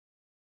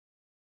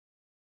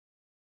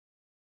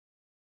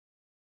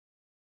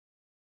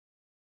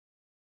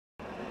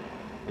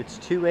It's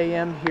 2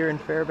 a.m. here in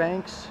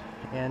Fairbanks,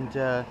 and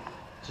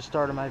it's the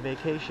start of my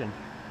vacation.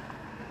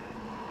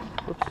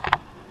 Whoops.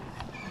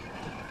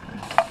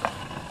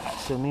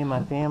 So me and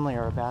my family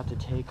are about to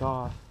take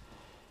off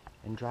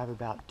and drive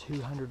about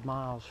 200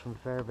 miles from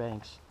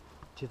Fairbanks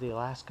to the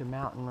Alaska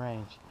mountain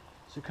range.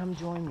 So come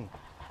join me.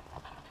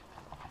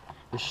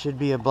 This should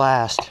be a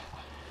blast.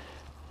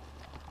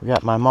 We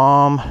got my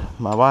mom,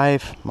 my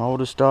wife, my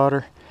oldest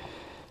daughter,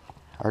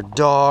 our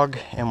dog,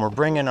 and we're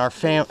bringing our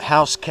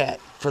house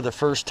cat for the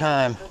first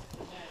time.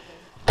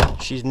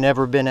 She's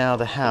never been out of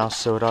the house,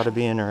 so it ought to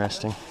be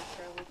interesting.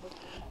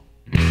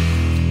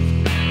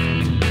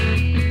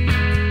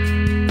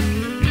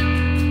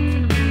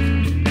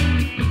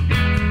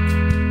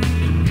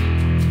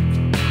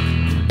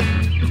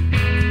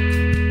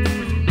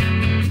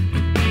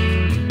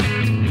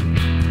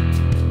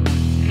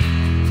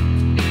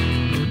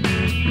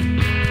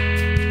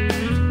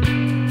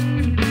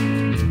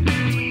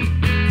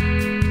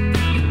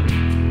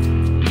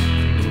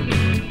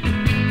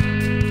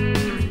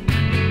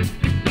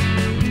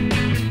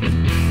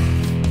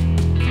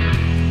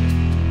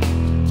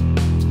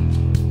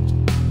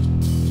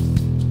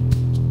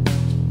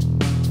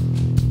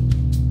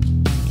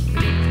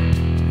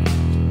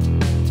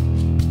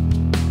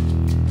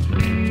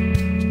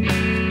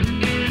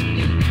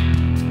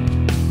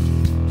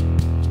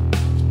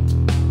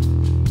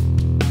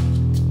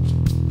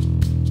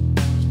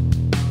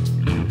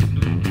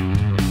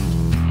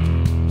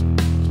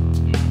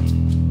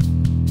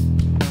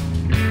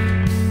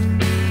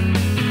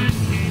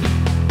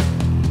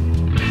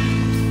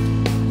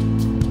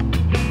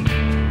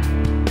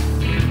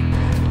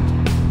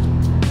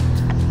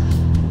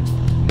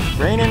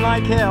 Raining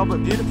like hell,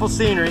 but beautiful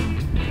scenery.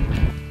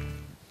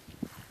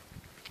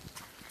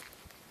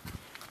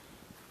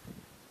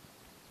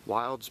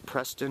 Wilds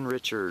Preston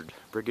Richard,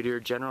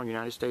 Brigadier General,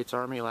 United States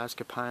Army,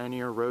 Alaska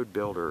Pioneer Road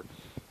Builder,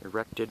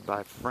 erected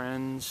by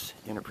Friends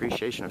in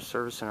appreciation of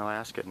service in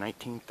Alaska in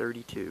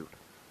 1932.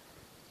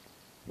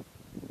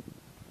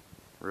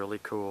 Really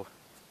cool.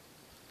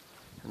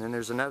 And then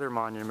there's another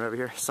monument over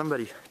here.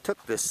 Somebody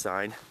took this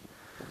sign.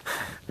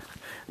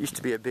 Used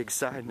to be a big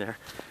sign there.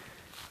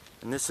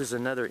 And this is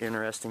another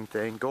interesting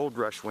thing, Gold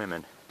Rush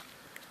Women.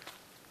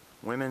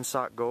 Women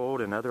sought gold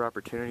and other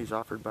opportunities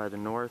offered by the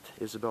North.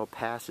 Isabel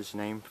Pass is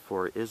named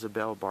for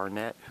Isabel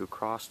Barnett, who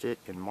crossed it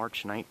in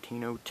March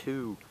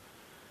 1902.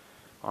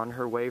 On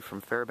her way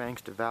from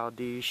Fairbanks to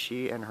Valdez,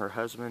 she and her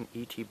husband,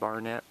 E.T.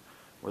 Barnett,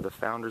 were the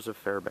founders of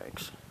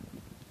Fairbanks.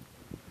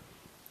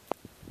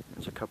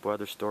 There's a couple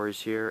other stories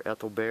here.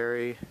 Ethel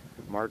Berry,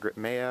 Margaret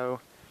Mayo,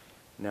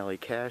 Nellie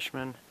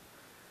Cashman.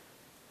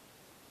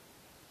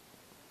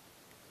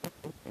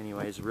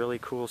 Anyways, really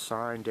cool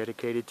sign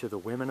dedicated to the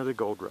women of the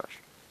gold rush.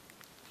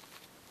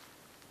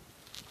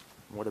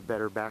 What a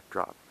better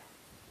backdrop.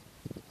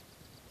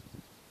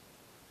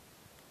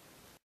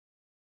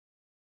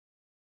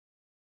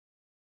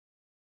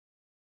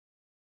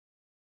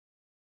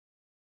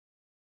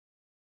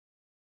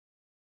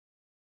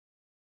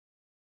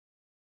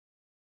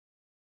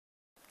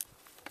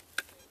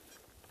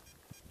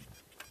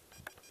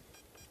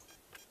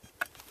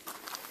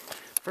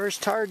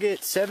 First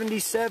target,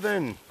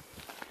 77.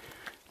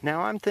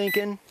 Now I'm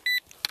thinking,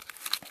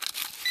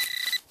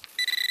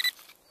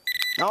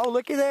 oh,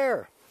 looky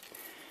there.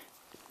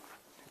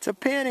 It's a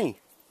penny.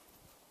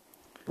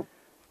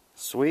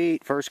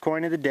 Sweet, first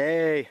coin of the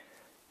day.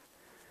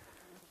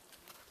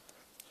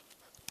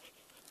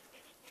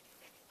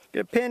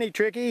 Get a penny,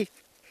 Tricky.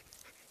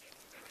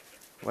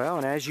 Well,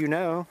 and as you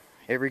know,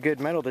 every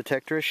good metal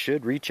detectorist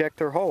should recheck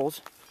their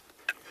holes.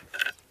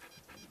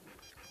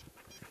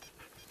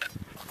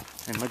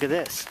 And look at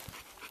this.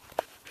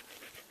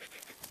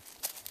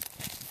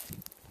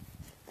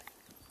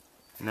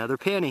 Another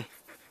penny.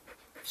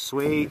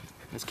 Sweet.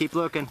 Let's keep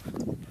looking.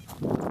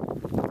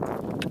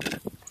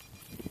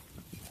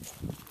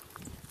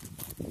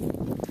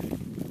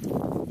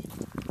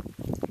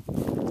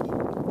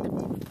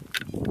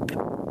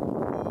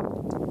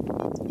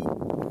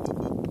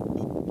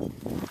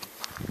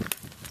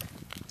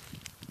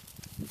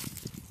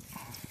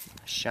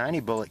 Shiny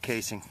bullet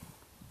casing.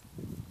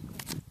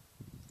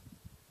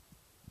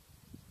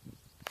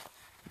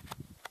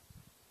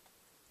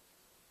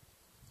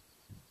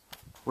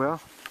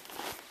 Well,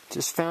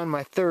 just found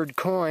my third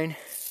coin.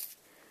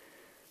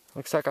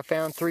 Looks like I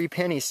found 3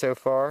 pennies so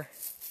far.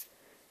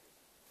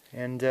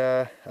 And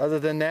other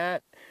than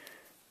that,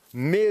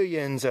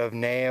 millions of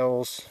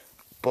nails,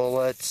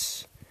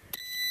 bullets,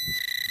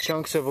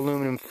 chunks of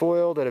aluminum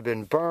foil that have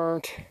been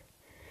burnt.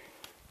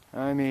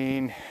 I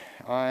mean,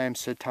 I'm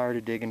so tired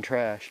of digging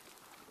trash.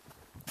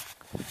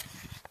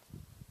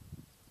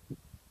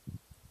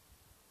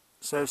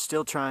 So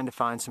still trying to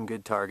find some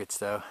good targets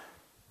though.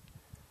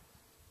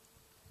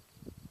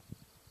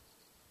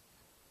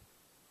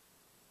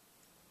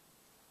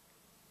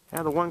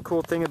 Now the one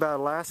cool thing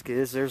about Alaska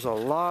is there's a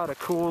lot of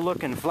cool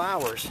looking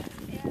flowers.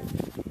 Yeah.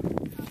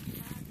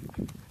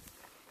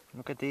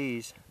 Look at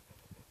these.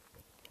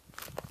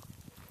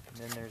 And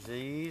then there's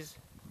these.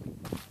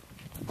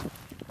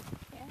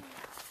 Yeah.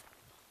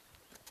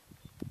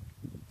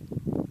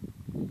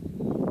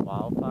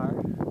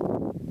 wildfire.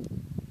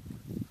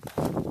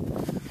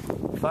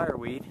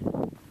 Fireweed.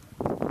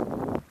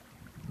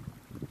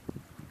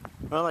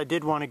 Well, I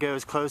did want to go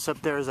as close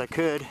up there as I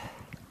could,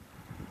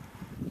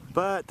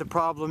 but the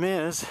problem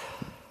is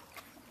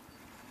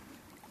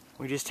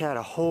we just had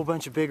a whole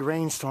bunch of big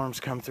rainstorms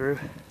come through.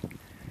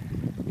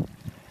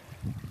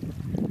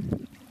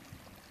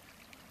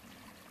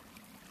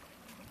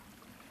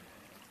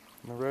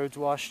 And the road's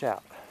washed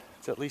out.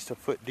 It's at least a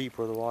foot deep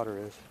where the water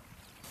is.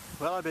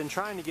 Well, I've been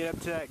trying to get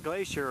up to that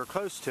glacier or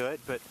close to it,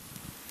 but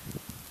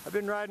I've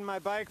been riding my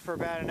bike for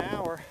about an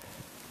hour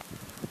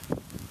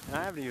and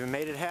I haven't even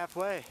made it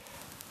halfway.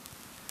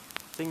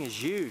 The thing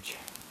is huge.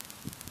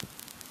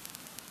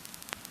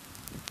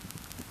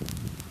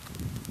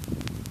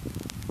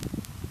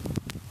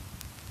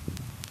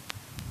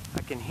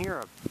 I can hear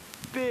a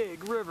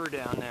big river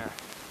down there.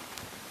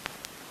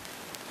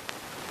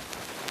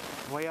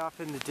 Way off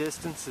in the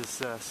distance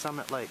is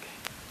Summit Lake.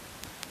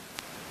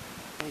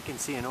 And you can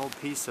see an old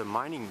piece of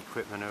mining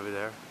equipment over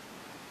there.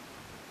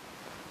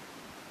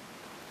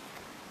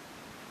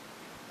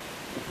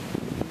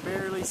 You can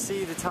barely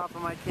see the top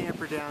of my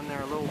camper down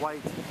there, a little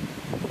white.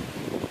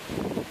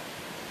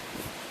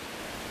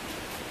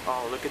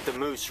 Oh, look at the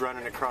moose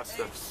running across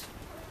the...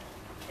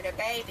 And a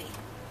baby.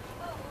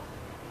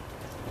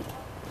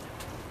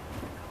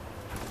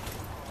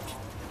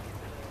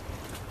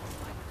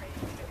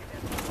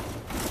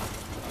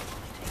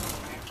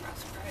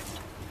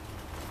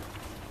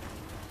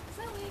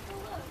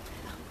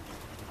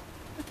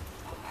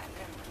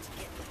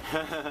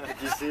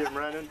 Did you see him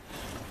running?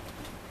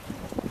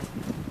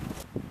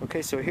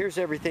 Okay, so here's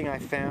everything I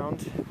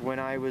found when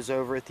I was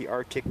over at the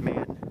Arctic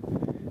Man.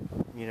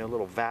 You know,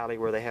 little valley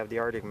where they have the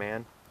Arctic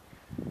Man.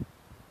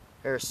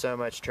 There's so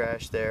much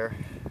trash there.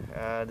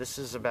 This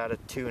is about a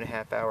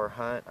 2.5 hour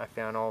hunt. I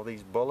found all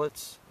these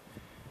bullets,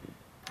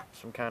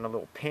 some kind of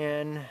little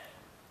pin,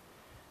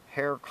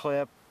 hair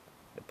clip.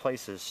 The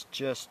place is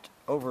just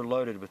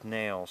overloaded with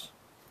nails.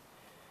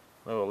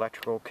 Little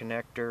electrical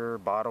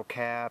connector, bottle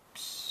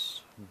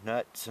caps,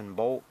 nuts and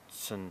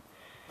bolts, and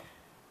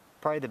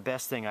probably the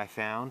best thing I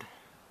found,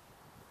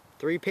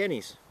 3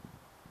 pennies.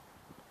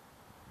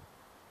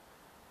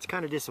 It's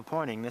kind of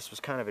disappointing. This was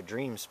kind of a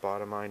dream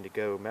spot of mine to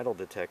go metal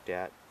detect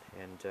at,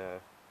 and